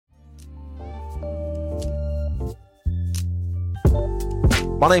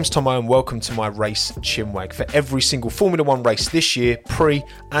My name's Tommo and welcome to my race Chinwag. For every single Formula 1 race this year, pre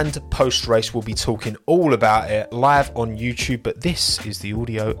and post race, we'll be talking all about it live on YouTube, but this is the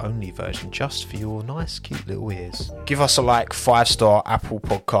audio only version just for your nice cute little ears. Give us a like, 5-star Apple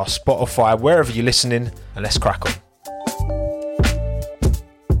Podcast, Spotify, wherever you're listening, and let's crack on.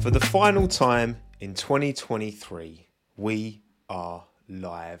 For the final time in 2023, we are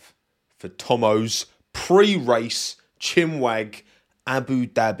live for Tommo's pre-race Chinwag Abu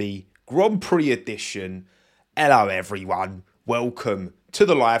Dhabi Grand Prix edition. Hello everyone, welcome to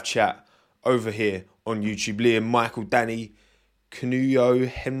the live chat over here on YouTube. Liam, Michael, Danny, Canuyo,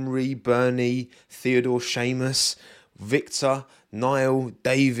 Henry, Bernie, Theodore, Seamus, Victor, Niall,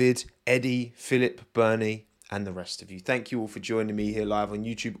 David, Eddie, Philip, Bernie, and the rest of you. Thank you all for joining me here live on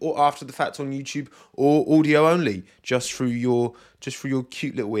YouTube, or after the fact on YouTube, or audio only, just for your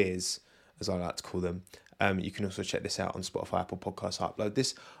cute little ears, as I like to call them. You can also check this out on Spotify, Apple Podcasts. I upload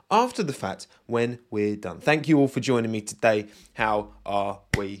this after the fact when we're done. Thank you all for joining me today. How are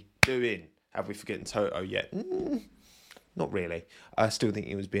we doing? Have we forgotten Toto yet? Not really. I still think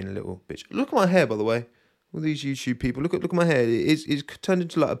he was being a little bitch. Look at my hair, by the way. All these YouTube people. Look at my hair. It's turned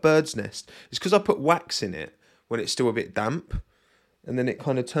into like a bird's nest. It's because I put wax in it when it's still a bit damp, and then it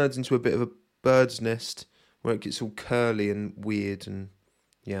kind of turns into a bit of a bird's nest where it gets all curly and weird. And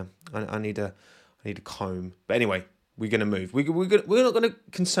yeah, I need a comb. But anyway, we're going to move. We're not going to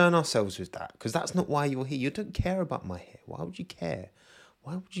concern ourselves with that, because that's not why you're here. You don't care about my hair. Why would you care?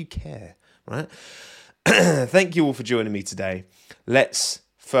 Why would you care? Right? Thank you all for joining me today. Let's,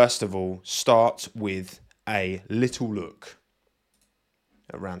 first of all, start with a little look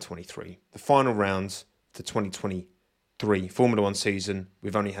at round 23. The final rounds to 2023 Formula 1 season.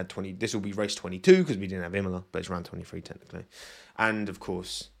 We've only had 20. This will be race 22 because we didn't have Imola, but it's round 23 technically. And, of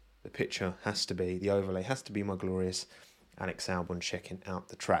course, the picture has to be, the overlay has to be my glorious Alex Albon checking out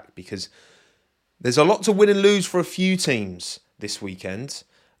the track, because there's a lot to win and lose for a few teams this weekend.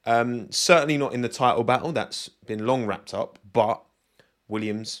 Certainly not in the title battle, that's been long wrapped up, but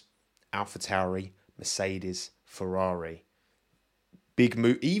Williams, AlphaTauri, Mercedes, Ferrari, big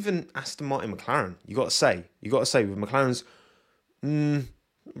move, even Aston Martin, McLaren, you got to say with McLaren's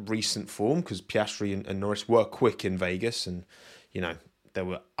recent form, because Piastri and Norris were quick in Vegas, and, you know, there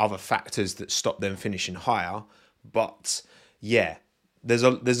were other factors that stopped them finishing higher. But yeah, there's a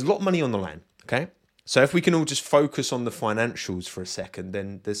lot of money on the line, okay? So if we can all just focus on the financials for a second,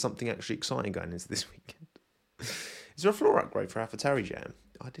 then there's something actually exciting going into this weekend. Is there a floor upgrade for AlphaTauri Jam?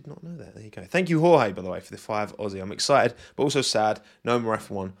 I did not know that. There you go. Thank you, Jorge, by the way, for the 5 Aussie. I'm excited, but also sad. No more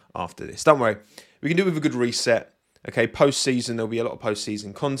F1 after this. Don't worry. We can do with a good reset. Okay, post-season, there'll be a lot of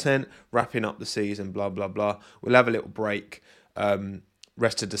post-season content, wrapping up the season, blah, blah, blah. We'll have a little break.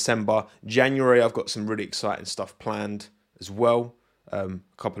 Rest of December. January, I've got some really exciting stuff planned as well. A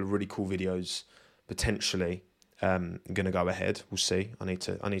couple of really cool videos potentially going to go ahead. We'll see. I need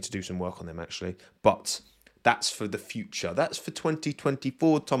to do some work on them actually. But that's for the future. That's for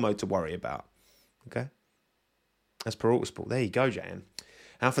 2024, Tommo, to worry about. Okay? As per Autosport. There you go, Jan.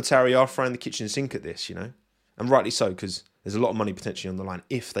 AlphaTauri are throwing the kitchen sink at this, you know. And rightly so, because there's a lot of money potentially on the line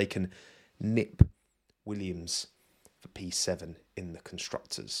if they can nip Williams for P7 in the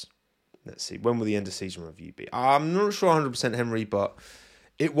constructors. Let's see, when will the end of season review be? I'm not sure 100%, Henry, but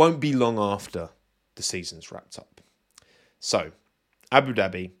it won't be long after the season's wrapped up. So, Abu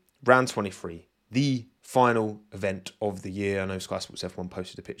Dhabi, round 23, the final event of the year. I know Sky Sports F1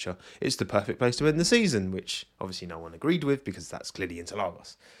 posted a picture. It's the perfect place to end the season, which obviously no one agreed with because that's clearly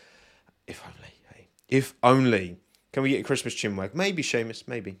Interlagos. If only, hey. If only. Can we get a Christmas Chinwag? Maybe Seamus,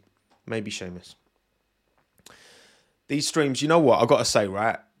 maybe Seamus. These streams, you know what, I've got to say,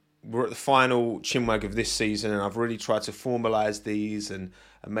 right? We're at the final Chinwag of this season, and I've really tried to formalise these and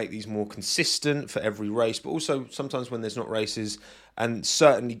make these more consistent for every race, but also sometimes when there's not races, and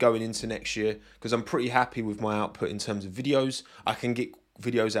certainly going into next year, because I'm pretty happy with my output in terms of videos. I can get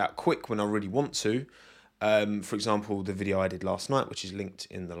videos out quick when I really want to. For example, the video I did last night, which is linked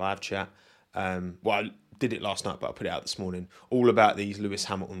in the live chat. Well, I did it last night, but I put it out this morning. All about these Lewis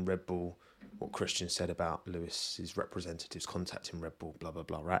Hamilton Red Bull, what Christian said about Lewis's representatives contacting Red Bull, blah, blah,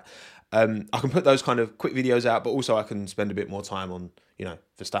 blah, right? I can put those kind of quick videos out, but also I can spend a bit more time on, you know,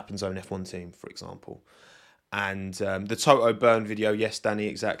 Verstappen's own F1 team, for example. And the Toto burn video, yes, Danny,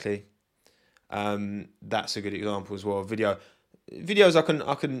 exactly. That's a good example as well. Videos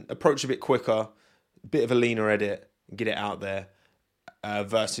I can approach a bit quicker, a bit of a leaner edit, and get it out there.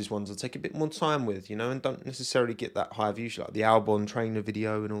 Versus ones I'll take a bit more time with, you know, and don't necessarily get that high views, like the Albon trainer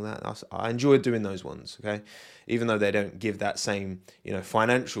video and all that. I enjoy doing those ones, okay? Even though they don't give that same, you know,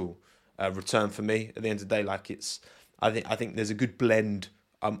 financial return for me. At the end of the day, like I think there's a good blend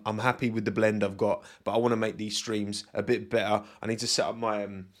I'm happy with the blend I've got, but I want to make these streams a bit better. I need to set up my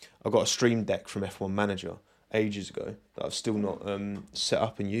I got a stream deck from F1 Manager ages ago that I've still not set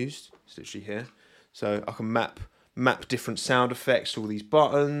up and used. It's literally here, so I can map different sound effects to all these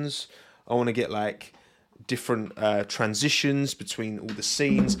buttons. I want to get like different transitions between all the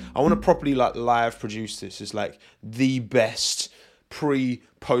scenes. I want to properly like live produce this as like the best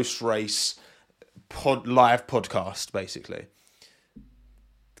post race live podcast, basically.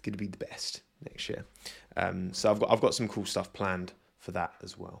 It's going to be the best next year. So I've got some cool stuff planned for that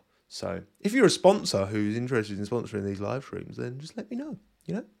as well. So if you're a sponsor who's interested in sponsoring these live streams, then just let me know.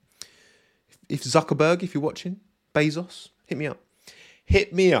 You know, if Zuckerberg, if you're watching, Bezos, hit me up.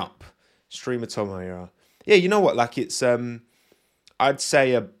 Hit me up. Streamer Tommo era. Yeah, you know what? Like it's I'd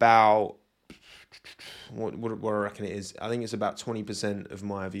say about what I reckon it is. I think it's about 20% of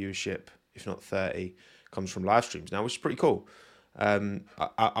my viewership, if not 30, comes from live streams now, which is pretty cool. I'm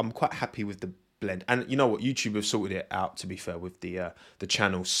quite happy with the blend, and you know what? YouTube have sorted it out. To be fair, with the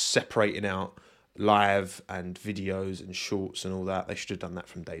channel separating out live and videos and shorts and all that, they should have done that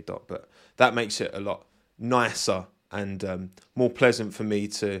from day dot. But that makes it a lot nicer and more pleasant for me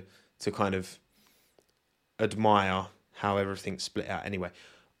to kind of admire how everything's split out. Anyway,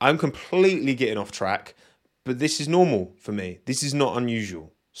 I'm completely getting off track, but this is normal for me. This is not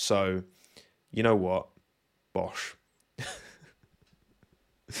unusual. So, you know what? Bosh.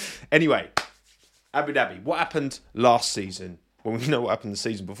 Anyway, Abu Dhabi. What happened last season? Well, we know what happened the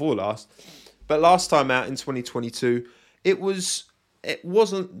season before last. But last time out in 2022, it wasn't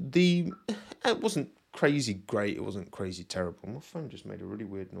crazy great. It wasn't crazy terrible. My phone just made a really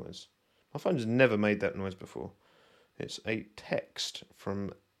weird noise. My phone's never made that noise before. It's a text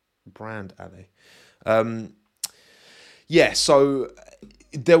from Brand Alley. So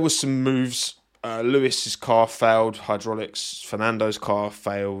there was some moves. Lewis's car failed, hydraulics. Fernando's car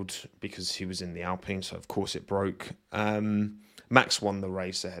failed because he was in the Alpine, so of course it broke. Max won the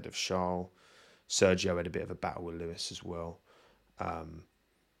race ahead of Charles. Sergio had a bit of a battle with Lewis as well. Not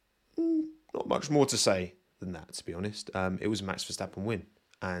much more to say than that, to be honest. It was a Max Verstappen win,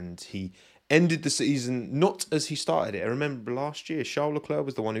 and he ended the season not as he started it. I remember last year, Charles Leclerc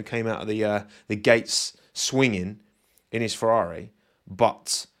was the one who came out of the gates swinging in his Ferrari,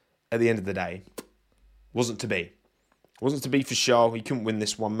 but at the end of the day, wasn't to be. Wasn't to be for Charles. He couldn't win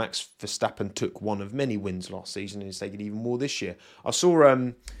this one. Max Verstappen took one of many wins last season and he's taken even more this year. I saw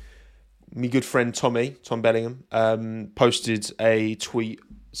my good friend Tom Bellingham, posted a tweet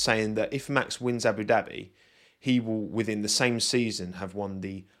saying that if Max wins Abu Dhabi, he will, within the same season, have won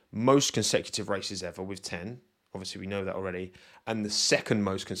the most consecutive races ever with 10. Obviously, we know that already. And the second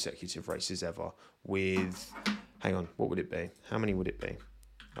most consecutive races ever with... Hang on, what would it be? How many would it be?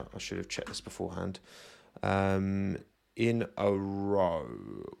 I should have checked this beforehand. In a row,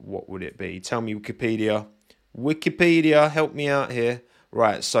 what would it be? Tell me, Wikipedia. Wikipedia, help me out here.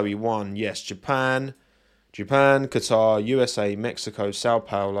 Right, so he won, yes, Japan, Qatar, USA, Mexico, Sao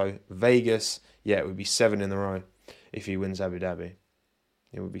Paulo, Vegas. Yeah, it would be 7 in a row if he wins Abu Dhabi.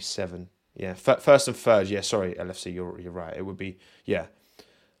 It would be 7. Yeah, first and third. Yeah, sorry, LFC, you're right. It would be, yeah.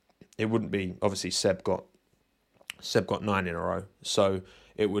 It wouldn't be, obviously, Seb got 9 in a row. So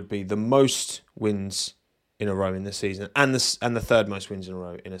it would be the most wins in a row in the season and the third most wins in a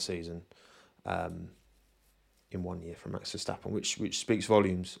row in a season in 1 year from Max Verstappen, which speaks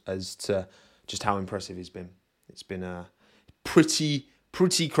volumes as to just how impressive he's been. It's been pretty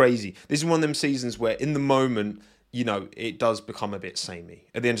crazy. This is one of them seasons where in the moment, you know, it does become a bit samey.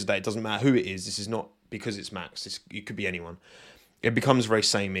 At the end of the day, it doesn't matter who it is. This is not because it's Max. It could be anyone. It becomes very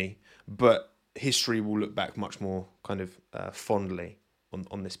samey, but history will look back much more kind of fondly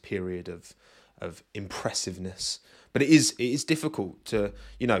on this period of impressiveness. But it is difficult to,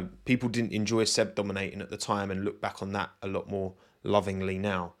 you know, people didn't enjoy Seb dominating at the time and look back on that a lot more lovingly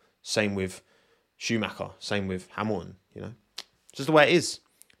now. Same with Schumacher, same with Hamilton, you know. Just the way it is.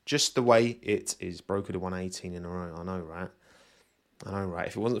 Just the way it is. Bro could have won 18 in a row. I know, right?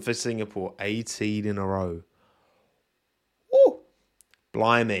 If it wasn't for Singapore, 18 in a row. Woo!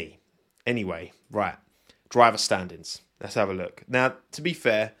 Blimey. Anyway, right. Driver standings. Let's have a look. Now, to be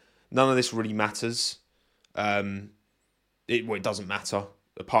fair, none of this really matters. It doesn't matter,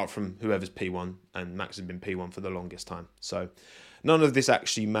 apart from whoever's P1, and Max has been P1 for the longest time. So none of this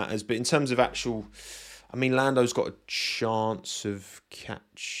actually matters. But in terms of actual... I mean, Lando's got a chance of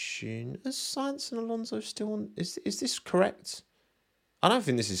catching... Is Sainz and Alonso still on... Is this correct? I don't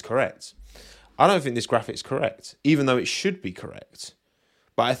think this is correct. I don't think this graphic's correct, even though it should be correct.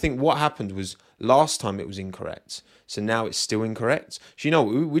 But I think what happened was last time it was incorrect, so now it's still incorrect. So you know,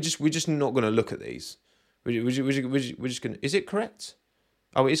 we're just not going to look at these. We're just going to... Is it correct?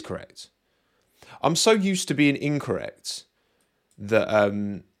 Oh, it is correct. I'm so used to being incorrect that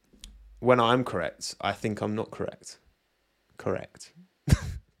when I'm correct, I think I'm not correct. Correct.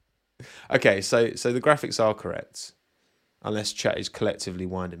 Okay, so the graphics are correct, unless chat is collectively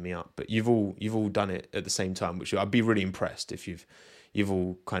winding me up. But you've all done it at the same time, which I'd be really impressed if you've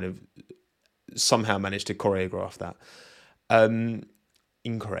all kind of somehow managed to choreograph that.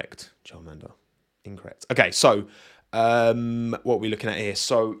 Incorrect, Charmander. Incorrect. Okay, so what are we looking at here?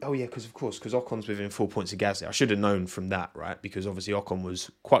 So, because Ocon's within 4 points of Gasly. I should have known from that, right? Because obviously Ocon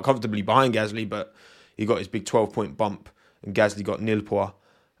was quite comfortably behind Gasly, but he got his big 12-point bump, and Gasly got nil points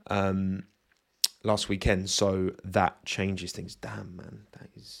last weekend. So that changes things. Damn, man, that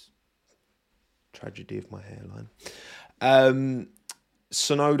is tragedy of my hairline.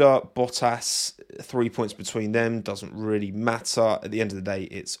 Sonoda, Bottas, 3 points between them. Doesn't really matter. At the end of the day,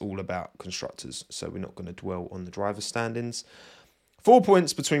 it's all about constructors. So we're not going to dwell on the driver standings. 4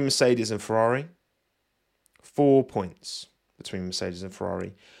 points between Mercedes and Ferrari. 4 points between Mercedes and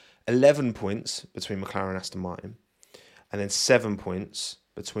Ferrari. 11 points between McLaren and Aston Martin. And then 7 points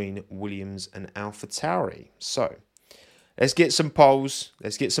between Williams and AlphaTauri. So let's get some polls.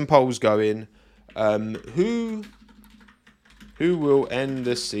 Let's get some polls going. Who will end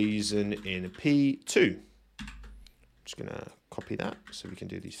the season in P2? I'm just going to copy that so we can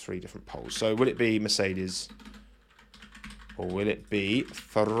do these 3 different polls. So will it be Mercedes or will it be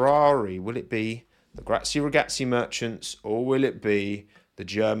Ferrari? Will it be the Grazie Ragazzi Merchants or will it be the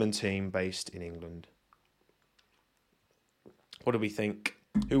German team based in England? What do we think?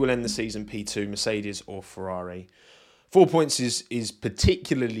 Who will end the season P2, Mercedes or Ferrari? 4 points is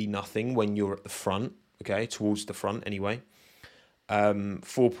particularly nothing when you're at the front, okay, towards the front anyway.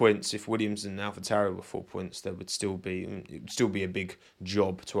 4 points, if Williams and AlphaTauri were 4 points, it would still be a big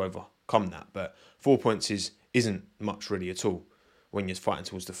job to overcome that. But 4 points isn't much really at all when you're fighting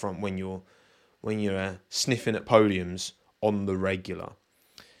towards the front, when you're sniffing at podiums on the regular.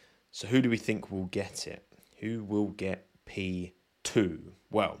 So who do we think will get it? Who will get P2?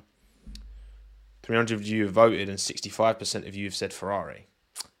 Well, 300 of you have voted and 65% of you have said Ferrari.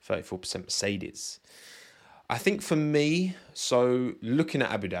 34% Mercedes. I think for me, so looking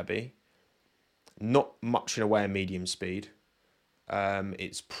at Abu Dhabi, not much in a way of medium speed.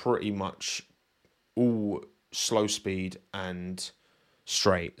 It's pretty much all slow speed and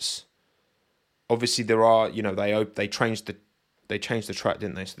straights. Obviously, there are, they changed the track,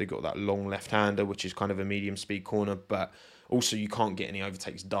 didn't they? So they got that long left-hander, which is kind of a medium speed corner, but also you can't get any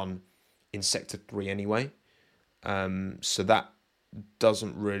overtakes done in Sector 3 anyway. So that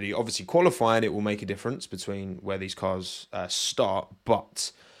doesn't really, obviously qualifying, it will make a difference between where these cars start,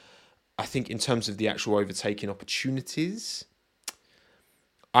 but I think in terms of the actual overtaking opportunities,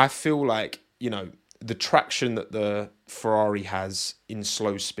 I feel like, the traction that the Ferrari has in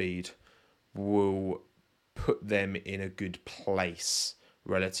slow speed will put them in a good place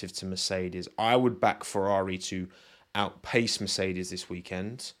relative to Mercedes. I would back Ferrari to outpace Mercedes this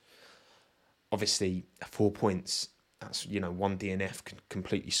weekend. Obviously, 4 points, that's, one DNF can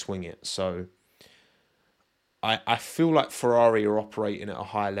completely swing it. So I feel like Ferrari are operating at a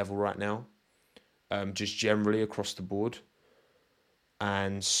high level right now, just generally across the board.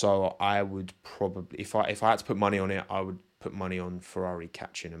 And so I would probably, if I had to put money on it, I would put money on Ferrari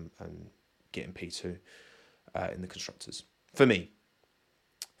catching and getting P2 in the constructors. For me.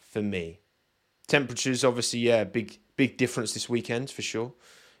 Temperatures, obviously, big difference this weekend for sure.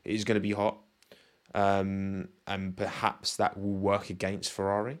 It is going to be hot. And perhaps that will work against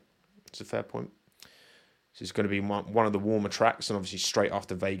Ferrari. It's a fair point. So it's going to be one of the warmer tracks, and obviously straight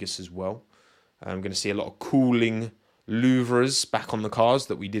after Vegas as well. I'm going to see a lot of cooling louvres back on the cars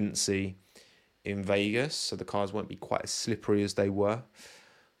that we didn't see in Vegas, so the cars won't be quite as slippery as they were.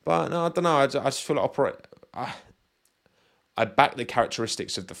 But no, I don't know. I just feel like I back the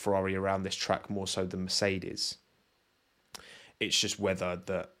characteristics of the Ferrari around this track more so than Mercedes. It's just whether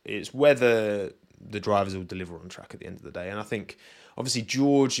the drivers will deliver on track at the end of the day. And I think, obviously,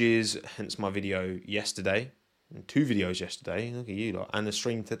 George is, hence my video yesterday, and 2 videos yesterday, look at you lot, and the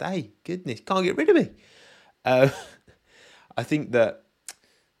stream today. Goodness, can't get rid of me. I think that,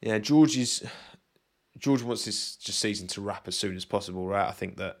 George wants this season to wrap as soon as possible, right? I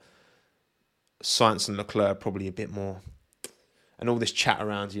think that Sainz and Leclerc are probably a bit more, and all this chat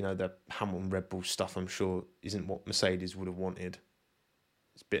around, the Hamilton Red Bull stuff, I'm sure isn't what Mercedes would have wanted.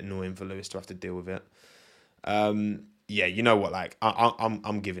 It's a bit annoying for Lewis to have to deal with it. You know what? Like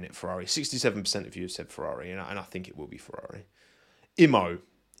I'm giving it Ferrari. 67% of you have said Ferrari, and I think it will be Ferrari. Imo,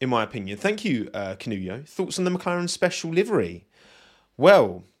 in my opinion. Thank you, Canuyo. Thoughts on the McLaren special livery?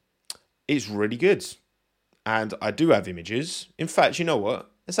 Well, it's really good. And I do have images. In fact, you know what?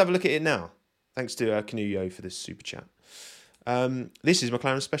 Let's have a look at it now. Thanks to Canuyo for this super chat. This is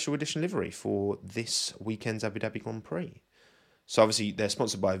McLaren's special edition livery for this weekend's Abu Dhabi Grand Prix. So obviously they're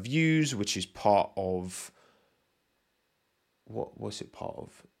sponsored by Views, which is part of... What's it part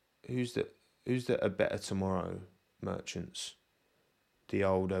of? Who's the A Better Tomorrow merchants? The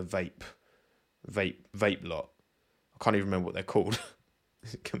old vape lot. I can't even remember what they're called.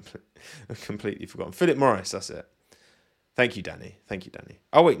 I've completely forgotten. Philip Morris, that's it. Thank you, Danny.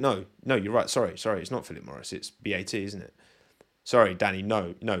 Oh wait, no, you're right. Sorry. It's not Philip Morris. It's BAT, isn't it? Sorry, Danny.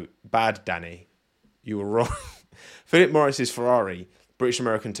 No, bad Danny. You were wrong. Philip Morris is Ferrari. British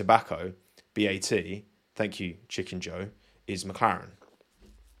American Tobacco, BAT. Thank you, Chicken Joe. Is McLaren.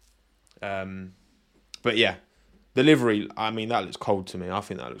 But yeah, the livery. I mean, that looks cold to me. I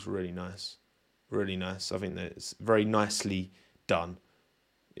think that looks really nice. Really nice. I think that it's very nicely done.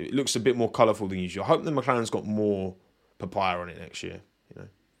 It looks a bit more colourful than usual. I hope the McLaren's got more papaya on it next year. You know,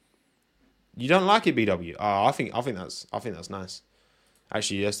 you don't like it, BW? Oh, I think that's nice.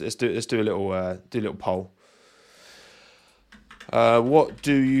 Actually, let's do a little poll. What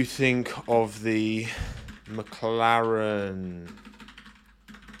do you think of the McLaren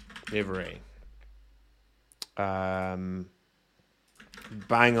livery? Banger,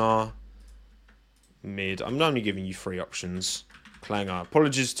 mid. I'm only giving you 3 options. Clanger.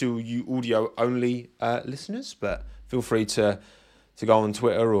 Apologies to you audio only listeners, but feel free to go on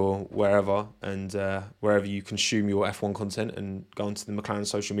Twitter or wherever, and wherever you consume your F1 content, and go onto the McLaren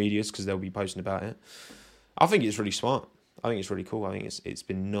social medias, because they'll be posting about it. I think it's really smart. I think it's really cool. I think it's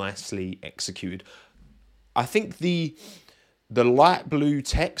been nicely executed. I think the light blue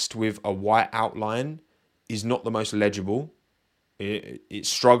text with a white outline is not the most legible. It's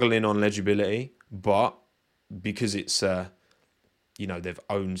struggling on legibility, but because it's they've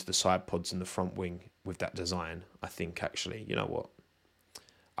owned the side pods and the front wing with that design, I think actually, you know what?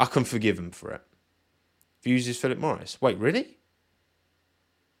 I can forgive them for it. Views is Philip Morris. Wait, really?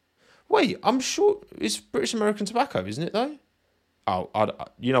 Wait, I'm sure it's British American Tobacco, isn't it though? Oh,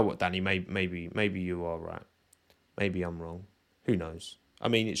 you know what, Danny? Maybe you are right. Maybe I'm wrong. Who knows? I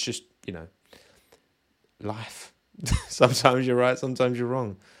mean, it's just, life. Sometimes you're right, sometimes you're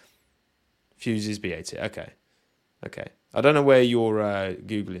wrong. Fuse is BAT. Okay. I don't know where you're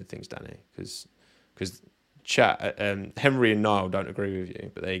Googling things, Danny, because chat, Henry and Niall don't agree with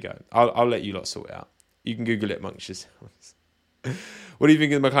you, but there you go. I'll let you lot sort it out. You can Google it amongst yourselves. What do you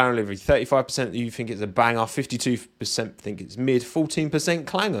think of the McLaren livery? 35% you think it's a banger, 52% think it's mid, 14%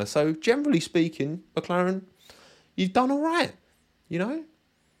 clanger. So generally speaking, McLaren, you've done all right. The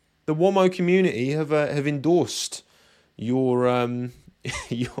Womo community have endorsed your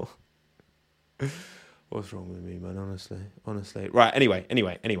your. What's wrong with me, man? Honestly. Right.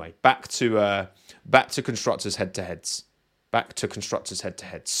 Anyway. Back to constructors head-to-heads.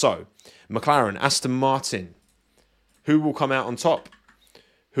 So, McLaren, Aston Martin. Who will come out on top?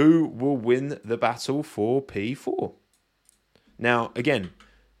 Who will win the battle for P4? Now, again,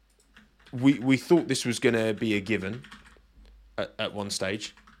 we thought this was going to be a given at one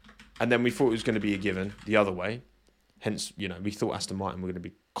stage, and then we thought it was going to be a given the other way. Hence, we thought Aston Martin were going to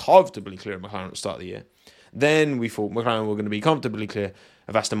be comfortably clear of McLaren at the start of the year. Then we thought McLaren were going to be comfortably clear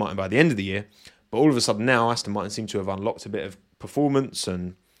of Aston Martin by the end of the year. But all of a sudden now, Aston Martin seem to have unlocked a bit of performance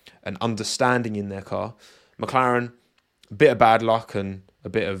and understanding in their car. McLaren, a bit of bad luck and a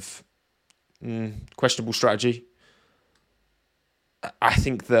bit of questionable strategy. I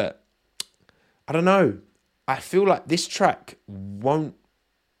think that, I don't know, I feel like this track won't...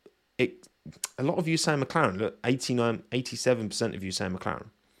 A lot of you say McLaren. Look, 87% of you say McLaren.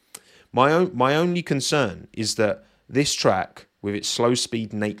 My only concern is that this track, with its slow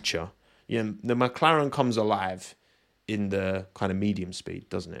speed nature, the McLaren comes alive in the kind of medium speed,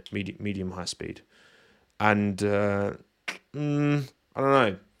 doesn't it? Medium high speed, and I don't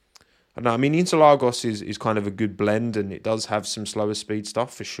know. I mean, Interlagos is kind of a good blend, and it does have some slower speed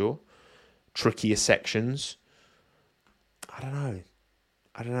stuff for sure. Trickier sections. I don't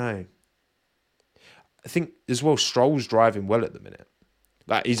know. I think as well, Stroll's driving well at the minute.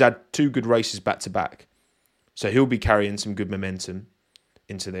 Like, he's had 2 good races back to back, so he'll be carrying some good momentum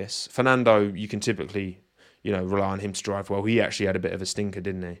into this. Fernando, you can typically, rely on him to drive well. He actually had a bit of a stinker,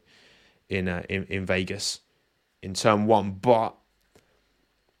 didn't he, in Vegas, in turn 1. But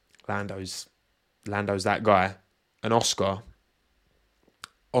Lando's that guy, and Oscar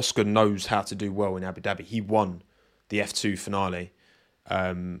knows how to do well in Abu Dhabi. He won the F2 finale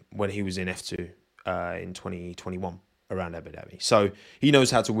when he was in F2. In 2021 around Abu Dhabi. So he knows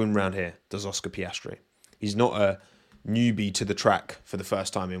how to win round here, does Oscar Piastri. He's not a newbie to the track for the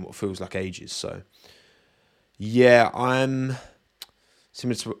first time in what feels like ages. So Yeah, I'm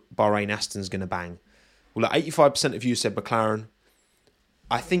similar to Bahrain. Aston's going to bang. Well, like 85% of you said McLaren.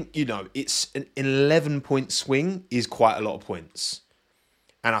 I think, it's an 11-point swing is quite a lot of points.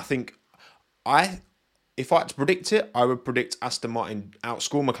 And I think if I had to predict it, I would predict Aston Martin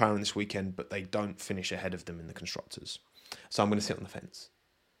outscore McLaren this weekend, but they don't finish ahead of them in the Constructors. So I'm going to sit on the fence.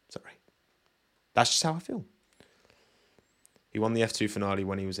 Sorry. That's just how I feel. He won the F2 finale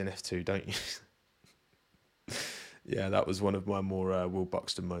when he was in F2, don't you? Yeah, that was one of my more Will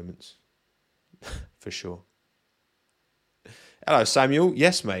Buxton moments. For sure. Hello, Samuel.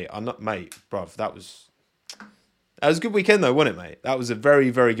 Yes, mate. I'm not, mate, bruv. That was a good weekend, though, wasn't it, mate? That was a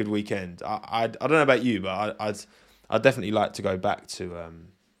very, very good weekend. I don't know about you, but I'd definitely like to go back to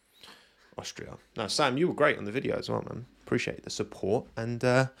Austria. No, Sam, you were great on the video as well, man. Appreciate the support, and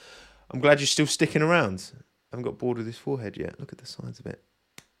I'm glad you're still sticking around. I haven't got bored with this forehead yet. Look at the size of it.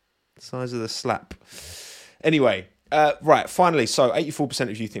 The size of the slap. Anyway, right, finally, so 84%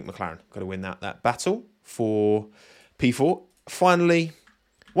 of you think McLaren got to win that battle for P4. Finally,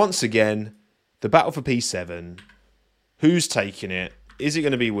 once again, the battle for P7. Who's taking it? Is it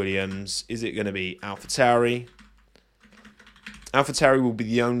going to be Williams? Is it going to be AlphaTauri? AlphaTauri will be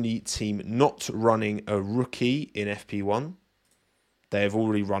the only team not running a rookie in FP1. They have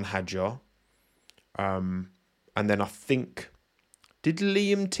already run Hadjar. And then I think, did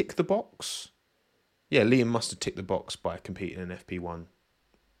Liam tick the box? Yeah, Liam must have ticked the box by competing in FP1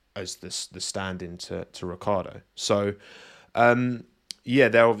 as the stand-in to Ricciardo. So, yeah,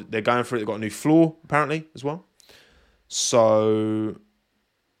 they're going for it. They've got a new floor, apparently, as well. So,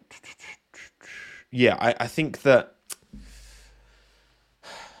 yeah, I think that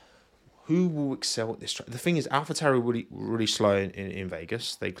who will excel at this track? The thing is, AlphaTauri were really slow in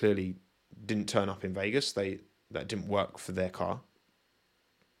Vegas. They clearly didn't turn up in Vegas. That didn't work for their car.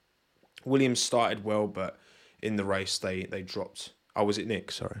 Williams started well, but in the race they dropped. Oh, was it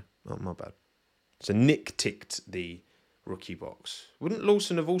Nick? Sorry. Oh, my bad. So Nick ticked the rookie box. Wouldn't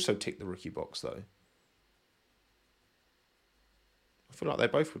Lawson have also ticked the rookie box, though? I feel like they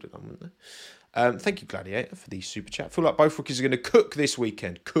both would have done, wouldn't they? Thank you, Gladiator, for the super chat. I feel like both rookies are going to cook this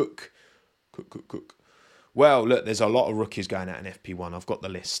weekend. Cook. Well, look, there's a lot of rookies going out in FP1. I've got the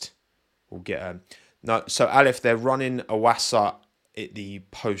list. We'll get no. So Aleph, they're running Awasa at the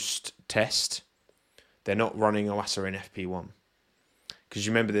post-test. They're not running Awasa in FP1. Because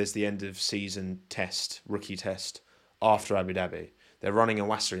you remember there's the end of season test, rookie test, after Abu Dhabi. They're running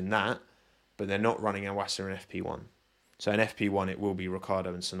Awasa in that, but they're not running Awasa in FP1. So in FP1, it will be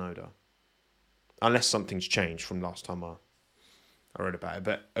Ricciardo and Tsunoda. Unless something's changed from last time I read about it.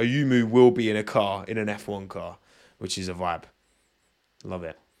 But Ayumu will be in an F1 car, which is a vibe. Love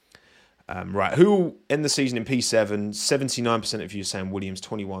it. Right, who will end the season in P7? 79% of you are saying Williams,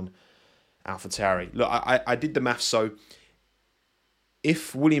 21 AlphaTauri. Look, I did the maths, so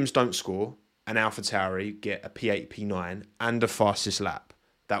if Williams don't score and AlphaTauri get a P8, P9 and a fastest lap,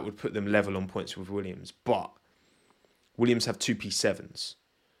 that would put them level on points with Williams. But Williams have two P7s.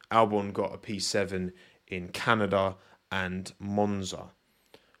 Albon got a P7 in Canada and Monza,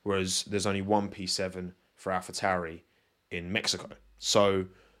 whereas there's only one P7 for AlphaTauri in Mexico. So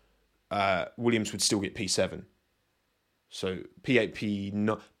Williams would still get P7. So P8,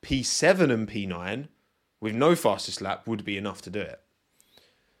 P7 and P9 with no fastest lap would be enough to do it.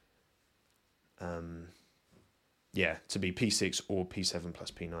 To be P6 or P7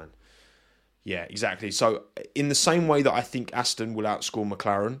 plus P9. Yeah, exactly. So in the same way that I think Aston will outscore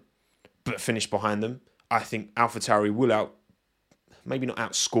McLaren, but finish behind them, I think AlphaTauri will maybe not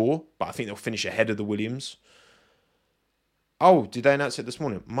outscore, but I think they'll finish ahead of the Williams. Oh, did they announce it this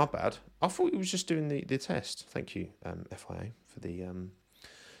morning? My bad. I thought it was just doing the test. Thank you, FIA, for the...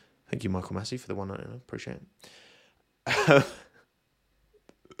 thank you, Michael Massey, for the 199. Appreciate it.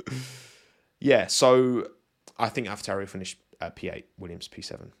 Yeah, so I think AlphaTauri will finish P8, Williams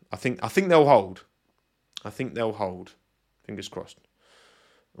P7. I think they'll hold. Fingers crossed.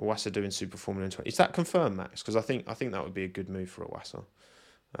 Iwasa doing Super Formula in 20. Is that confirmed, Max? Because I think that would be a good move for Iwasa.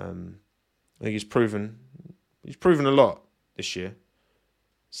 I think he's proven a lot this year.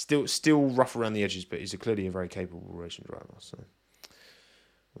 Still rough around the edges, but he's clearly a very capable racing driver. So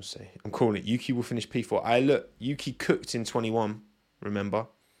we'll see. I'm calling it. Yuki will finish P4. Yuki cooked in 21. Remember,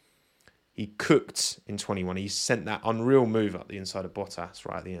 he cooked in 21. He sent that unreal move up the inside of Bottas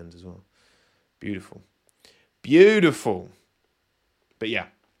right at the end as well. Beautiful. But yeah,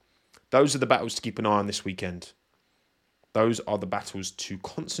 those are the battles to keep an eye on this weekend. Those are the battles to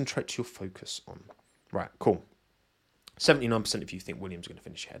concentrate your focus on. Right, cool. 79% of you think Williams is going to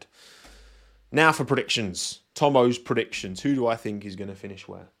finish ahead. Now for predictions. Tommo's predictions. Who do I think is going to finish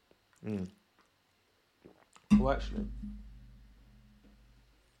where? Well, actually,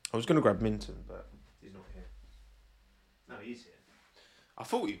 I was going to grab Minton, but he's not here. No, he's here. I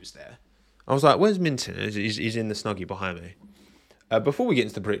thought he was there. I was like, where's Minton? He's in the snuggie behind me. Before we get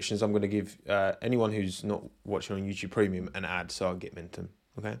into the predictions, I'm going to give anyone who's not watching on YouTube Premium an ad, so I'll get Minton.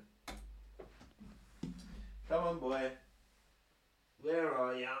 Okay? Come on, boy. Where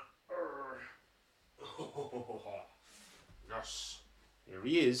are ya? Yes. Here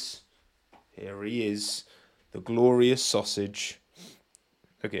he is. Here he is. The glorious sausage.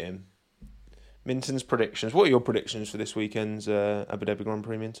 Look at him. Minton's predictions. What are your predictions for this weekend's Abu Dhabi Grand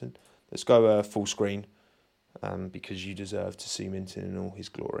Prix, Minton? Let's go full screen because you deserve to see Minton in all his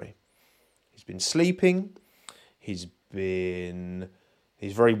glory. He's been sleeping. He's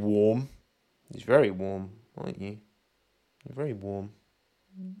very warm. He's very warm, aren't you? You're very warm.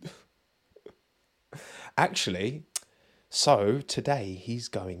 Actually, so today he's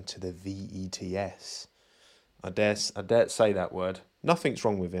going to the VETS. I dare say that word. Nothing's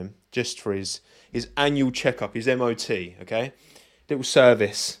wrong with him. Just for his annual checkup, his MOT. Okay, little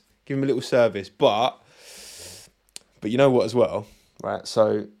service. Give him a little service. But you know what as well, right?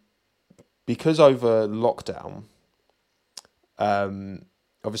 So because over lockdown,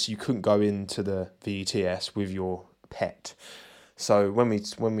 obviously you couldn't go into the VETS with your pet. So when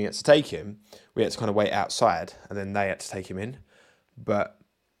we had to take him, we had to kind of wait outside, and then they had to take him in. But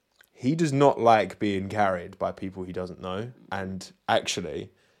he does not like being carried by people he doesn't know. And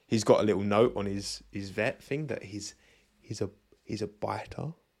actually, he's got a little note on his vet thing that he's a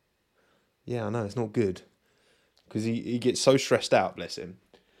biter. Yeah, I know, it's not good. Because he gets so stressed out, bless him.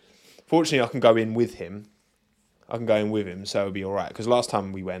 Fortunately, I can go in with him. So it'll be all right. Because last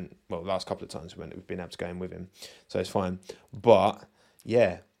couple of times we went, we've been able to go in with him. So it's fine. But,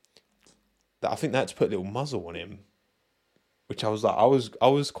 yeah, I think that's put a little muzzle on him. Which I was like, I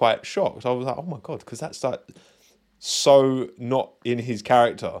was quite shocked. I was like, oh my God, because that's like so not in his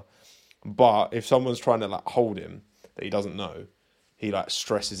character. But if someone's trying to like hold him that he doesn't know, he like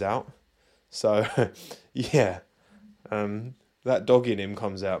stresses out. So, yeah, that dog in him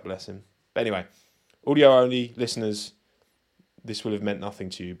comes out, bless him. But anyway, audio only listeners, this will have meant nothing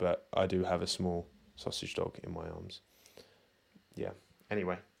to you, but I do have a small sausage dog in my arms. Yeah.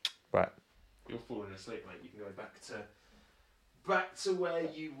 Anyway, right. You're falling asleep, mate. You can go back to where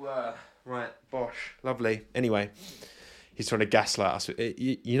you were. Right, bosh. Lovely. Anyway, he's trying to gaslight us.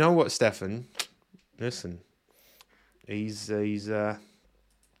 You know what, Stefan? Listen, he's he's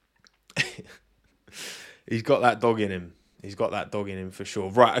got that dog in him. He's got that dog in him for sure.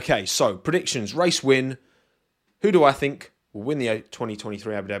 Right, okay, so predictions. Race win. Who do I think will win the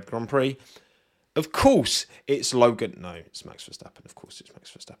 2023 Abu Dhabi Grand Prix? Of course, it's Logan. No, it's Max Verstappen. Of course, it's Max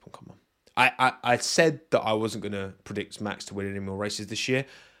Verstappen. Come on. I said that I wasn't going to predict Max to win any more races this year,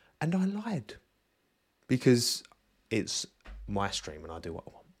 and I lied. Because it's my stream and I do what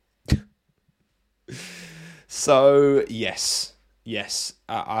I want. So, yes.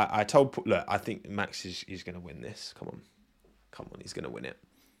 I told... Look, I think Max is going to win this. Come on, he's going to win it.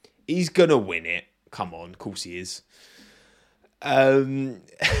 He's going to win it. Come on, of course he is.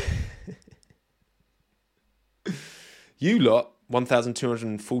 You lot,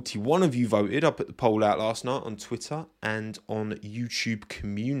 1,241 of you voted. I put the poll out last night on Twitter and on YouTube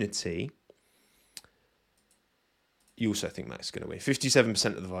community. You also think Max is going to win. 57%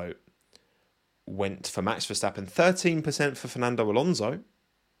 of the vote went for Max Verstappen. 13% for Fernando Alonso.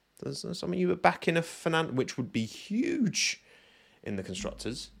 Some of you were backing a Fernando, which would be huge in the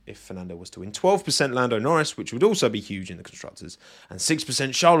Constructors if Fernando was to win. 12% Lando Norris, which would also be huge in the Constructors. And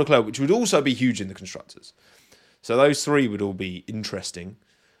 6% Charles Leclerc, which would also be huge in the Constructors. So those three would all be interesting.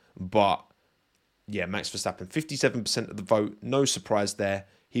 But, yeah, Max Verstappen, 57% of the vote. No surprise there.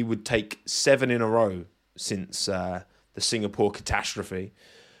 He would take 7 in a row since the Singapore catastrophe.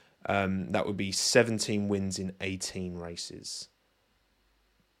 That would be 17 wins in 18 races.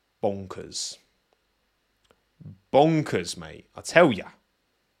 Bonkers, mate. I tell ya.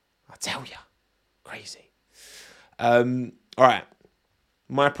 Crazy. All right.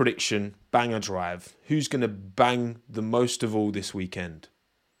 My prediction, banger drive. Who's going to bang the most of all this weekend?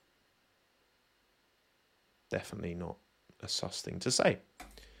 Definitely not a sus thing to say.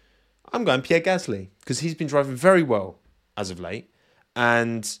 I'm going Pierre Gasly because he's been driving very well as of late.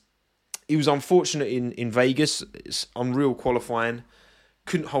 And he was unfortunate in Vegas. It's unreal qualifying.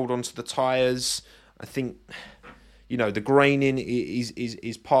 Couldn't hold on to the tyres. I think, the graining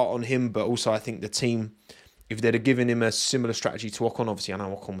is part on him, but also I think the team, if they'd have given him a similar strategy to Ocon, obviously I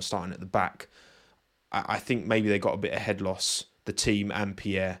know Ocon was starting at the back, I think maybe they got a bit of head loss, the team and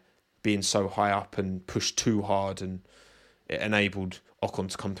Pierre being so high up and pushed too hard, and it enabled Ocon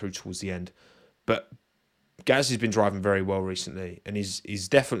to come through towards the end. But Gasly's been driving very well recently, and he's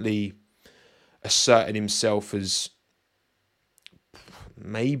definitely asserting himself as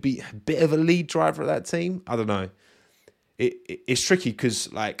maybe a bit of a lead driver at that team. I don't know. It's tricky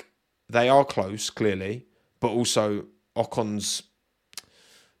because like they are close, clearly, but also Ocon's,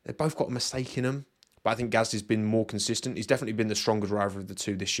 they've both got a mistake in them. But I think Gasly's been more consistent. He's definitely been the stronger driver of the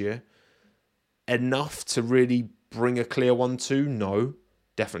two this year. Enough to really bring a clear 1-2? No.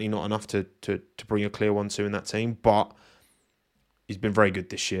 Definitely not enough to bring a clear 1-2 in that team. But he's been very good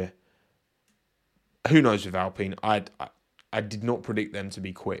this year. Who knows with Alpine? I did not predict them to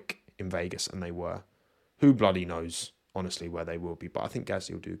be quick in Vegas, and they were. Who bloody knows, honestly, where they will be. But I think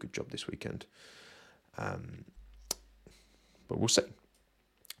Gasly will do a good job this weekend. But we'll see.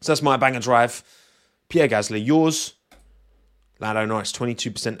 So that's my banger drive. Pierre Gasly, yours. Lando Norris,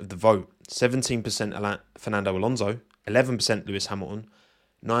 22% of the vote. 17% Fernando Alonso. 11% Lewis Hamilton.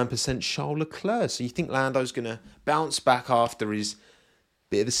 9% Charles Leclerc. So you think Lando's going to bounce back after his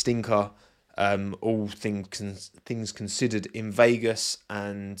bit of a stinker, all things considered, in Vegas,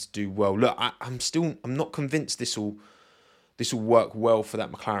 and do well. Look, I'm not convinced this will work well for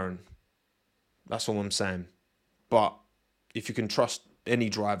that McLaren. That's all I'm saying. But if you can trust any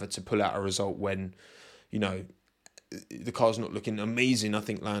driver to pull out a result when, you know, the car's not looking amazing, I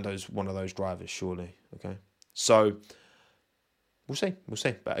think Lando's one of those drivers, surely. Okay, so we'll see.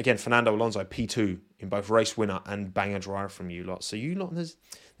 But again, Fernando Alonso, P2 in both race winner and banger driver from you lot. So you lot, there's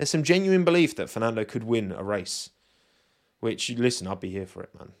some genuine belief that Fernando could win a race. Which, listen, I'd be here for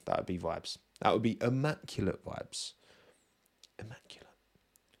it, man. That would be vibes. That would be immaculate vibes. Immaculate.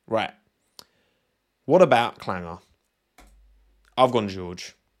 Right. What about Clanger? I've gone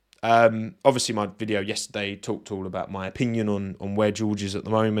George. Obviously, my video yesterday talked all about my opinion on where George is at the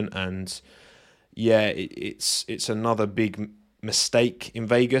moment, and yeah, it's another big mistake in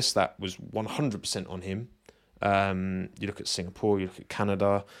Vegas. That was 100% on him. You look at Singapore, you look at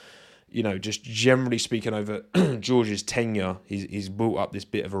Canada. You know, just generally speaking, over George's tenure, he's built up this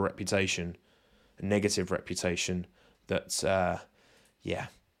bit of a reputation, a negative reputation that,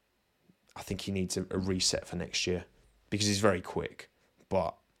 I think he needs a reset for next year because he's very quick.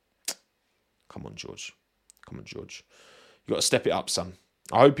 But come on, George. You got to step it up, son.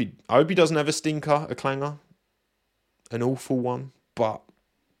 I hope he doesn't have a stinker, a clanger, an awful one, but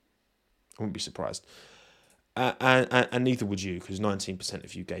I wouldn't be surprised. And neither would you, because 19%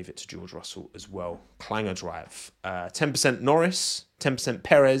 of you gave it to George Russell as well. Clanger drive. 10% Norris, 10%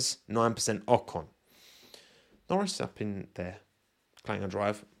 Perez, 9% Ocon. Norris up in there. Clanger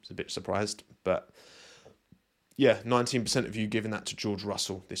drive. I was a bit surprised, but yeah, 19% of you giving that to George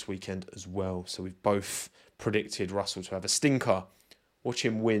Russell this weekend as well. So we've both predicted Russell to have a stinker. Watch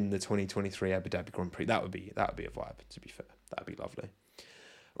him win the 2023 Abu Dhabi Grand Prix. That would be a vibe, to be fair. That'd be lovely.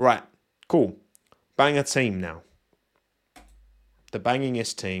 Right, cool. Banger team now. The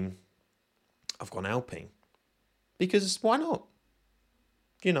bangingest team, I've gone Alpine. Because why not?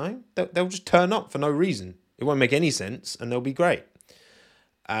 You know, they'll just turn up for no reason. It won't make any sense, and they'll be great.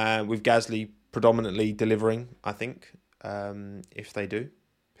 With Gasly predominantly delivering, I think, if they do.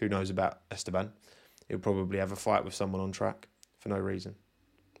 Who knows about Esteban? He'll probably have a fight with someone on track for no reason.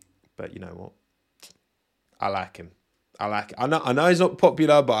 But you know what? I like him. I know he's not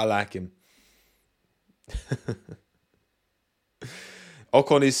popular, but I like him.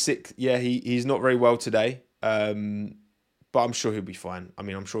 Ocon is sick. Yeah, he's not very well today. But I'm sure he'll be fine. I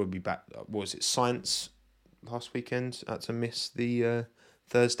mean, I'm sure he'll be back. What was it? Science last weekend. Had to miss the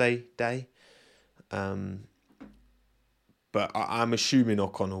Thursday day. But I'm assuming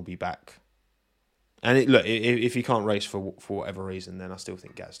Ocon will be back. And if he can't race for whatever reason, then I still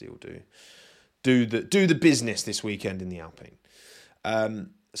think Gasly will do the business this weekend in the Alpine.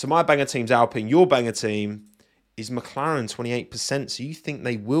 So my banger team's Alpine. Your banger team is McLaren, 28%. So you think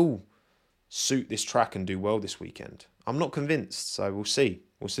they will suit this track and do well this weekend? I'm not convinced. So we'll see.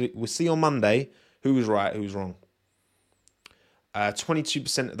 We'll see on Monday who was right, who was wrong.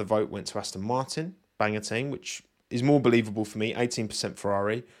 22% of the vote went to Aston Martin, banger team, which is more believable for me. 18%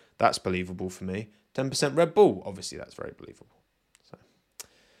 Ferrari, that's believable for me. 10% Red Bull, obviously that's very believable. So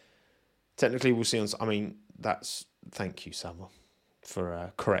technically we'll see on. I mean, thank you, Samuel,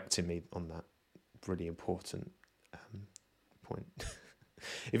 for correcting me on that really important point.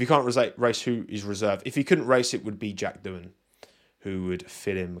 If you can't race, who is reserved? If he couldn't race, it would be Jack Doohan, who would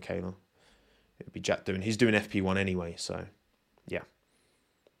fit in Michaela. It would be Jack Doohan. He's doing FP1 anyway, so yeah.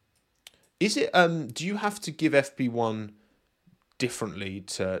 Is it? Do you have to give FP1 differently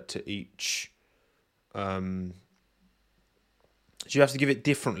to each? Do you have to give it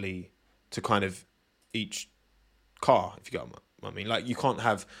differently to kind of each car? If you got what I mean, like you can't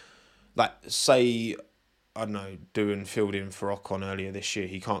have, like, say I don't know, doing filled in for Ocon earlier this year.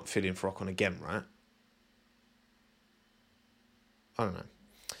 He can't fill in for Ocon again, right? I don't know.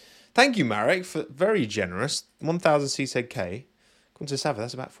 Thank you, Marek, for very generous. 1,000 CZK. According to Sava,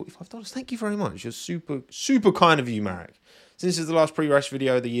 that's about $45. Thank you very much. You're super, super kind of you, Marek. Since this is the last pre-race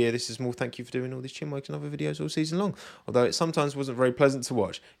video of the year, this is more thank you for doing all these Chinwags and other videos all season long. Although it sometimes wasn't very pleasant to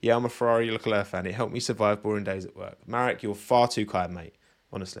watch. Yeah, I'm a Ferrari Leclerc fan. It helped me survive boring days at work. Marek, you're far too kind, mate.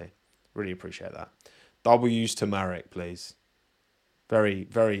 Honestly. Really appreciate that. W's to Marek, please. Very,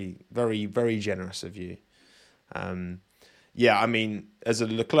 very, very, very generous of you. Yeah, I mean, as a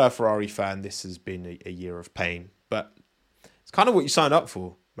Leclerc Ferrari fan, this has been a year of pain. But it's kind of what you signed up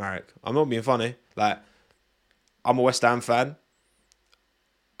for, Marek. I'm not being funny. Like, I'm a West Ham fan.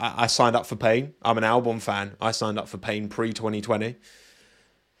 I signed up for pain. I'm an Albon fan. I signed up for pain pre-2020.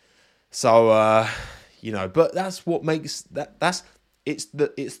 So, but that's what makes it's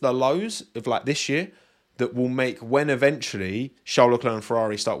the lows of like this year that will make when eventually Charles Leclerc and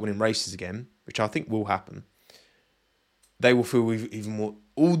Ferrari start winning races again, which I think will happen. They will feel even more,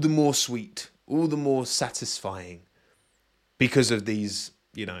 all the more sweet, all the more satisfying because of these,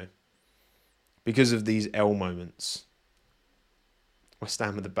 because of these L moments. West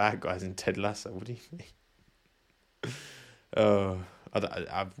Ham are the bad guys in Ted Lasso. What do you mean?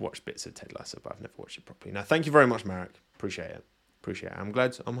 I've watched bits of Ted Lasso, but I've never watched it properly. Now, thank you very much, Marek. Appreciate it. I'm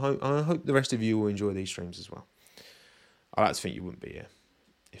glad. I hope the rest of you will enjoy these streams as well. I like to think you wouldn't be here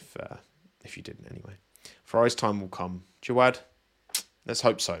if you didn't anyway. Ferrari's time will come. Jawad, let's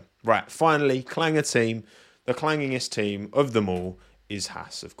hope so. Right, finally, Clanger team. The clangingest team of them all is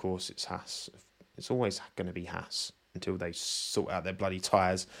Haas. Of course, it's Haas. It's always going to be Haas until they sort out their bloody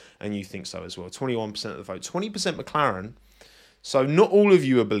tyres, and you think so as well. 21% of the vote. 20% McLaren. So not all of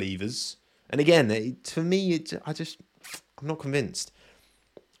you are believers. And again, for me, I'm not convinced.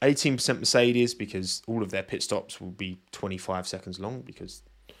 18% Mercedes, because all of their pit stops will be 25 seconds long, because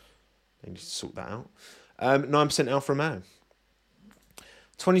they need to sort that out. 9% Alfa Romeo.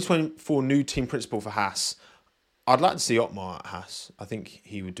 2024 new team principal for Haas. I'd like to see Otmar at Haas. I think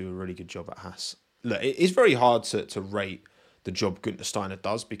he would do a really good job at Haas. Look, it's very hard to rate the job Günther Steiner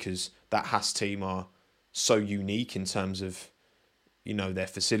does, because that Haas team are so unique in terms of, their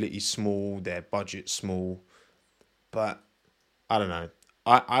facilities small, their budget small. But I don't know.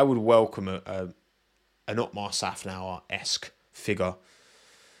 I would welcome an Otmar Safnauer-esque figure.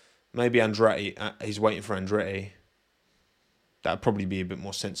 Maybe Andretti. He's waiting for Andretti. That'd probably be a bit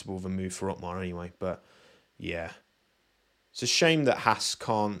more sensible of a move for Otmar anyway. But yeah, it's a shame that Haas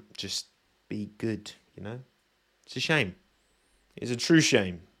can't just be good. It's a shame. It's a true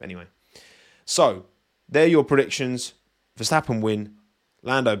shame. Anyway, so they're your predictions. Verstappen win,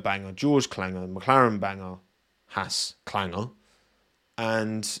 Lando banger, George clanger, McLaren banger, Haas clanger,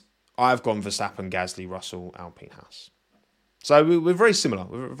 and I've gone Verstappen, Gasly, Russell, Alpine, Haas. So we're very similar.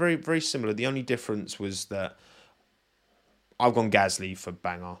 We're very, very similar. The only difference was that I've gone Gasly for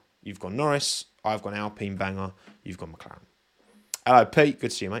banger. You've gone Norris. I've gone Alpine banger. You've gone McLaren. Hello, Pete.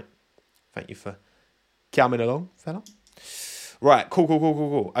 Good to see you, mate. Thank you for coming along, fella. Right,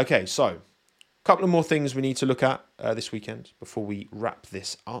 cool. Okay, so a couple of more things we need to look at this weekend before we wrap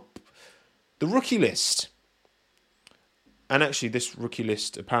this up. The rookie list. And actually, this rookie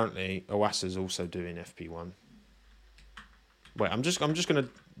list, apparently, Owasa's also doing FP1. Wait, I'm just going to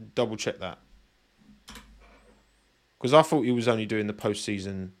double check that, because I thought he was only doing the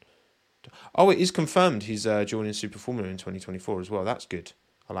postseason. Oh, it is confirmed he's joining Super Formula in 2024 as well. That's good.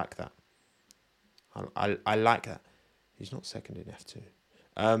 I like that. I like that. He's not second in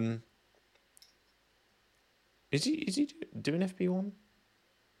F2. Is he doing FP1?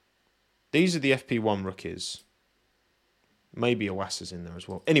 These are the FP1 rookies. Maybe Owasa's in there as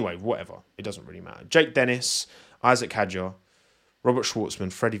well. Anyway, whatever. It doesn't really matter. Jake Dennis, Isaac Hadjar, Robert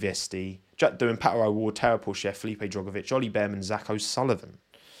Schwartzman, Freddie Vesti, Jack Doohan, Pato O'Ward, Tara Porsche, Felipe Drogovic, Ollie Behrman, Zach O'Sullivan.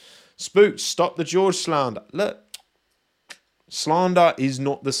 Spooked, stop the George slander. Look, slander is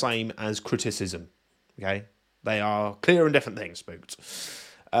not the same as criticism. Okay? They are clear and different things, Spooked.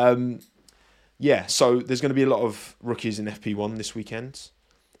 Yeah, so there's going to be a lot of rookies in FP1 this weekend.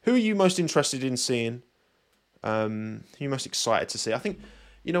 Who are you most interested in seeing? Who are you most excited to see? I think,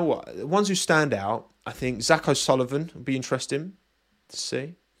 you know what, the ones who stand out, I think Zach O'Sullivan would be interesting to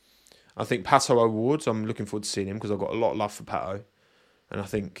see. I think Pato O'Ward, I'm looking forward to seeing him because I've got a lot of love for Pato. And I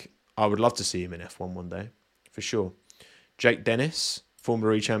think I would love to see him in F1 one day, for sure. Jake Dennis,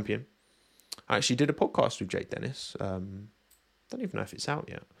 Formula E champion. I actually did a podcast with Jake Dennis. Don't even know if it's out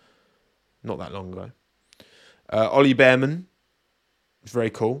yet. Not that long ago. Ollie Behrman,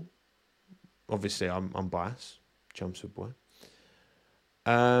 very cool. Obviously, I'm biased. Chelmsford boy.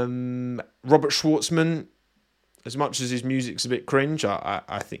 Robert Schwartzman, As much as his music's a bit cringe,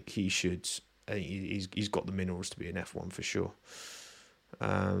 I think he should. I think he's got the minerals to be an F1 for sure.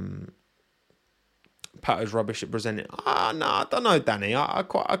 Pato's rubbish at presenting. No, I don't know, Danny. I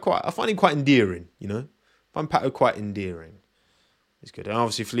find him quite endearing. You know, I find Pato quite endearing. He's good, and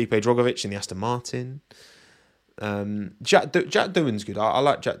obviously Felipe Drogovic in the Aston Martin. Jack Doohan's good. I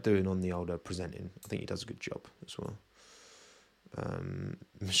like Jack Doohan on the older presenting. I think he does a good job as well.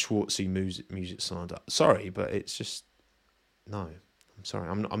 Schwartzy music signed up. Sorry, but it's just no. I'm sorry.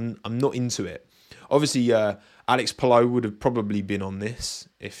 I'm not into it. Obviously, Alex Palou would have probably been on this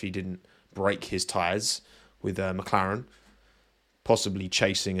if he didn't break his ties with McLaren, possibly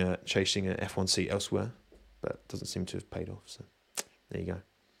chasing a F1 seat elsewhere, but doesn't seem to have paid off. So there you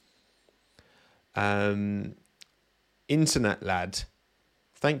go. Internet lad,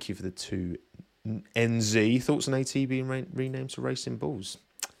 thank you for the 2 NZ. Thoughts on AT being renamed to Racing Bulls?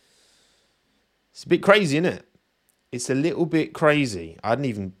 It's a bit crazy, isn't it? It's a little bit crazy. I hadn't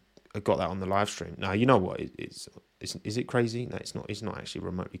even got that on the live stream. Now, you know what? Is it crazy? No, it's not. It's not actually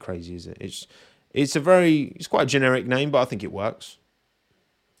remotely crazy, is it? It's quite a generic name, but I think it works.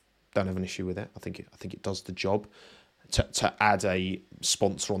 Don't have an issue with it. I think it does the job. To add a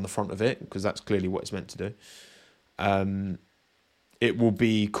sponsor on the front of it, because that's clearly what it's meant to do. It will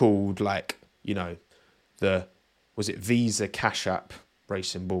be called like, you know, was it Visa Cash App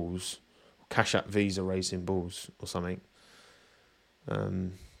Racing Bulls, Cash App Visa Racing Bulls or something.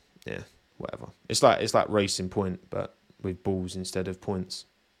 Yeah, whatever. It's like Racing Point, but with balls instead of points.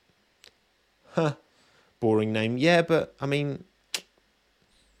 Huh. Boring name. Yeah, but I mean,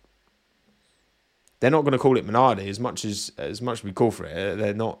 they're not going to call it Minardi as much as we call for it.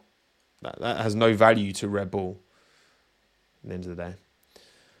 They're not. That has no value to Red Bull. At the end of the day.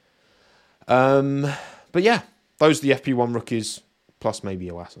 But yeah, those are the FP1 rookies, plus maybe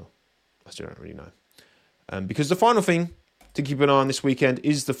Iwasa. I still don't really know. Because the final thing to keep an eye on this weekend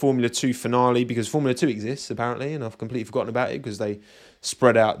is the Formula 2 finale, because Formula 2 exists, apparently, and I've completely forgotten about it because they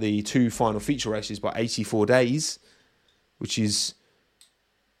spread out the 2 final feature races by 84 days, which is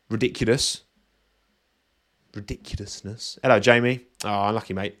ridiculous. Ridiculousness. Hello, Jamie. Oh,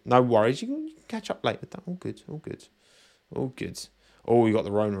 unlucky, mate. No worries. You can catch up later. All good. Oh, we got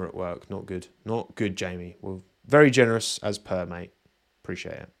the Rona at work. Not good. Not good, Jamie. Well, very generous as per, mate.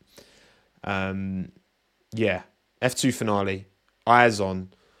 Appreciate it. Yeah. F2 finale. Eyes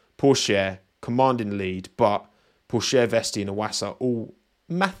on. Porsche commanding lead, but Porsche, Vesti and Iwasa all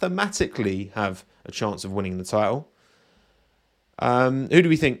mathematically have a chance of winning the title. Who do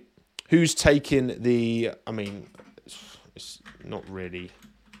we think? Who's taking the... I mean, it's not really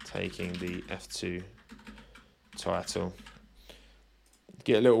taking the F2 title.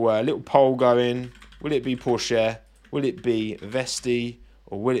 Get a little poll going. Will it be Porsche? Will it be Vesti?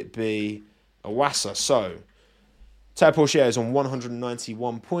 Or will it be Iwasa? So, Tao Porsche is on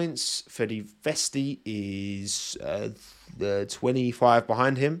 191 points. Fede Vesti is 25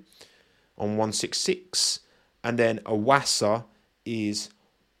 behind him on 166. And then Iwasa is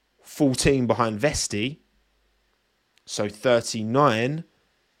 14 behind Vesti. So 39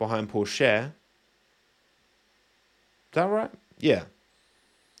 behind Porsche. Is that right? Yeah.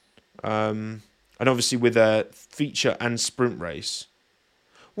 And obviously with a feature and sprint race.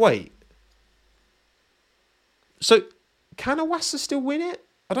 Wait. So, can Iwasa still win it?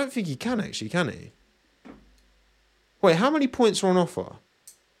 I don't think he can actually, can he? Wait, how many points are on offer?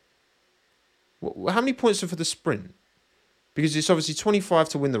 How many points are for the sprint? Because it's obviously 25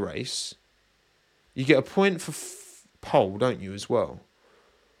 to win the race. You get a point for pole, don't you, as well?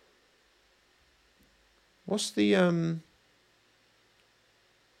 What's the...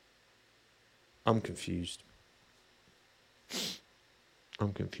 I'm confused.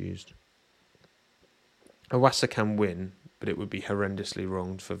 Iwasa can win, but it would be horrendously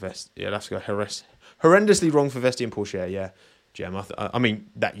wrong for Vesti. Yeah, that's go horrendously wrong for Vesti and Porsche. Yeah, Gem. I mean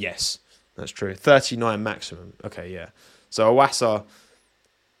that. Yes, that's true. 39 maximum. Okay, yeah. So Iwasa,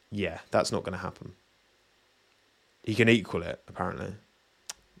 yeah, that's not going to happen. He can equal it apparently.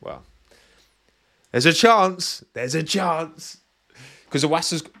 Well, there's a chance. Because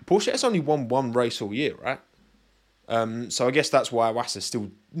Porsche has only won one race all year, right? So I guess that's why Iwasa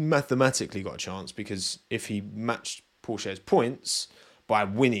still mathematically got a chance, because if he matched Porsche's points by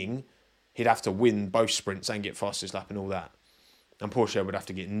winning, he'd have to win both sprints and get fastest lap and all that. And Porsche would have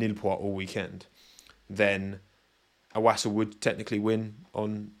to get nil point all weekend. Then Iwasa would technically win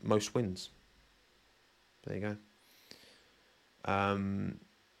on most wins. There you go.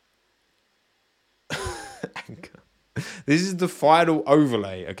 This is the final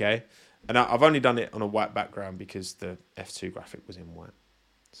overlay, okay? And I've only done it on a white background because the F2 graphic was in white.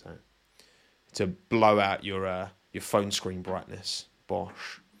 So to blow out your phone screen brightness.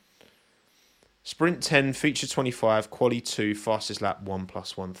 Bosh. Sprint 10, feature 25, quali 2, fastest lap 1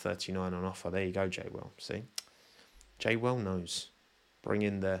 plus 139 on offer. There you go, J-Well. See? J-Well knows. Bring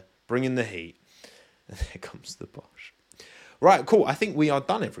in the heat. And there comes the Bosh. Right, cool. I think we are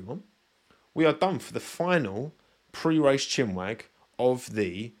done, everyone. We are done for the final pre-race Chinwag of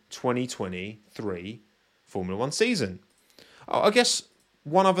the 2023 Formula 1 season. Oh, I guess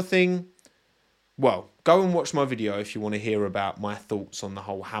one other thing. Well, go and watch my video if you want to hear about my thoughts on the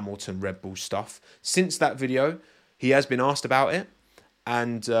whole Hamilton Red Bull stuff. Since that video, he has been asked about it.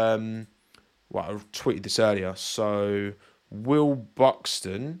 And, I tweeted this earlier. So, Will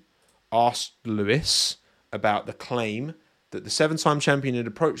Buxton asked Lewis about the claim that the 7-time champion had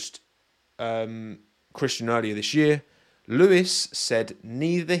approached Christian earlier this year. Lewis said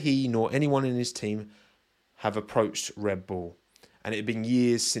neither he nor anyone in his team have approached Red Bull. And it had been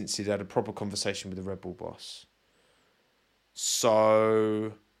years since he'd had a proper conversation with the Red Bull boss.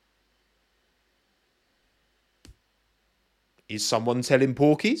 So, is someone telling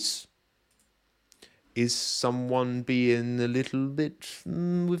porkies? Is someone being a little bit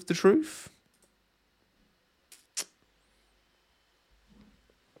with the truth?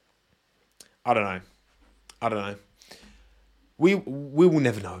 I don't know. We will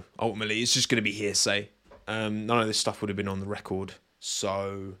never know, ultimately. It's just going to be hearsay. None of this stuff would have been on the record.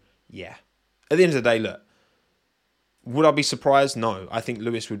 So, yeah. At the end of the day, look. Would I be surprised? No. I think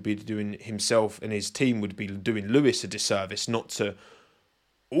Lewis would be doing himself and his team would be doing Lewis a disservice not to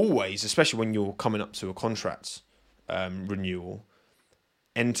always, especially when you're coming up to a contract renewal,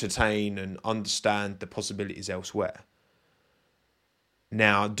 entertain and understand the possibilities elsewhere.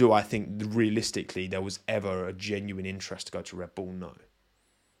 Now, do I think realistically there was ever a genuine interest to go to Red Bull? No.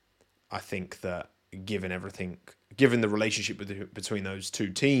 I think that given the relationship between those two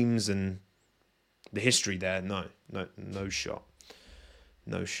teams and the history there, no shot.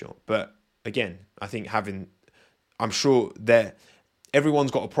 No shot. But again, I think I'm sure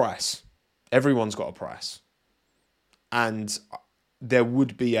everyone's got a price. Everyone's got a price. And there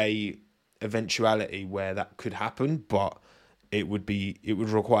would be a eventuality where that could happen, but it would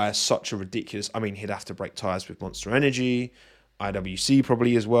require such a ridiculous... I mean, he'd have to break ties with Monster Energy, IWC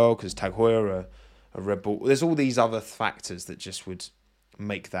probably as well, because Tag Heuer are a Red Bull. There's all these other factors that just would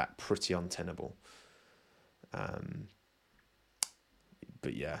make that pretty untenable.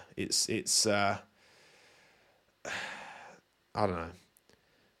 But yeah, it's I don't know.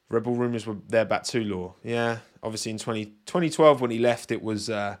 Red Bull rumours were there back too low. Yeah, obviously in 2012 when he left, it was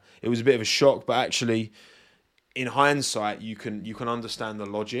a bit of a shock. But actually, in hindsight, you can understand the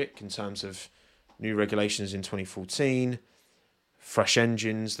logic in terms of new regulations in 2014, fresh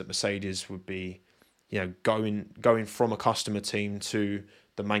engines that Mercedes would be, going from a customer team to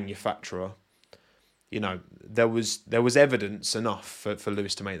the manufacturer. There was evidence enough for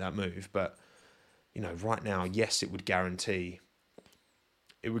Lewis to make that move. But right now, yes, it would guarantee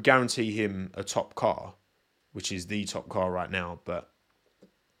him a top car, which is the top car right now. But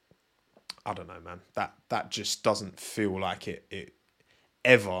I don't know, man. That just doesn't feel like it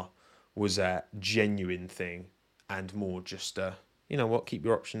ever was a genuine thing, and more just keep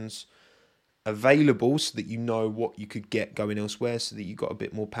your options available so that you know what you could get going elsewhere, so that you got a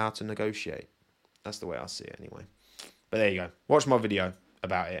bit more power to negotiate. That's the way I see it anyway. But there you go. Watch my video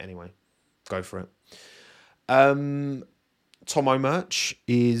about it anyway. Go for it. Tommo merch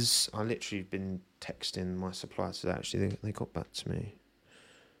is... I literally been texting my supplier today. Actually, they got back to me.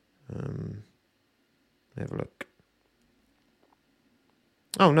 Have a look.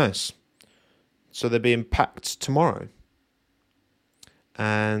 Oh, nice. So they're being packed tomorrow.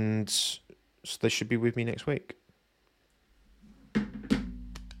 And so they should be with me next week.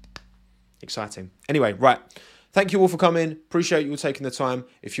 Exciting. Anyway, right. Thank you all for coming. Appreciate you all taking the time.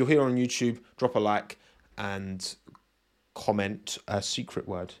 If you're here on YouTube, drop a like and comment a special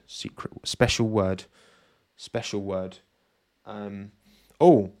word.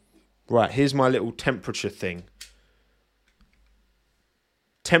 Right. Here's my little temperature thing.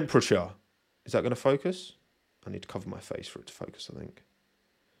 Temperature. Is that going to focus? I need to cover my face for it to focus, I think.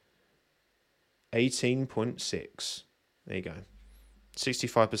 18.6. There you go.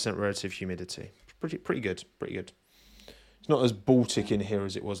 65% relative humidity. Pretty good. It's not as Baltic in here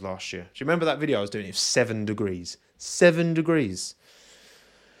as it was last year. Do you remember that video I was doing? It was 7 degrees. 7 degrees.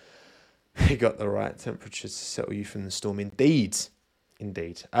 You got the right temperature to settle you from the storm. Indeed.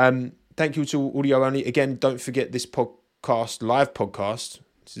 Thank you to Audio Only. Again, don't forget this live podcast.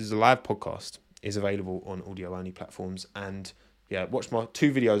 This is a live podcast. Is available on Audio Only platforms. And yeah, watch my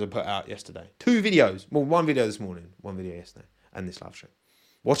 2 videos I put out yesterday. 2 videos. Well, 1 video this morning, 1 video yesterday, and this live stream.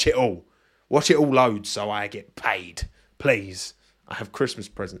 Watch it all. Watch it all load so I get paid. Please. I have Christmas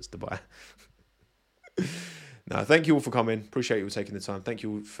presents to buy. No, thank you all for coming. Appreciate you all taking the time. Thank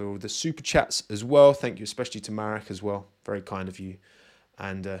you for the super chats as well. Thank you especially to Marek as well. Very kind of you.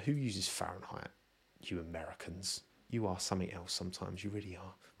 And who uses Fahrenheit? You Americans. You are something else sometimes. You really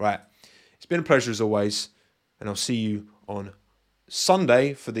are. Right. It's been a pleasure as always. And I'll see you on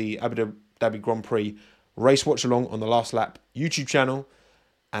Sunday for the Abu Dhabi Grand Prix race watch along on the Last Lap YouTube channel.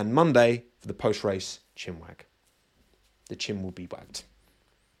 And Monday for the post-race Chinwag. The chin will be wagged.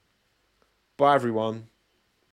 Bye everyone.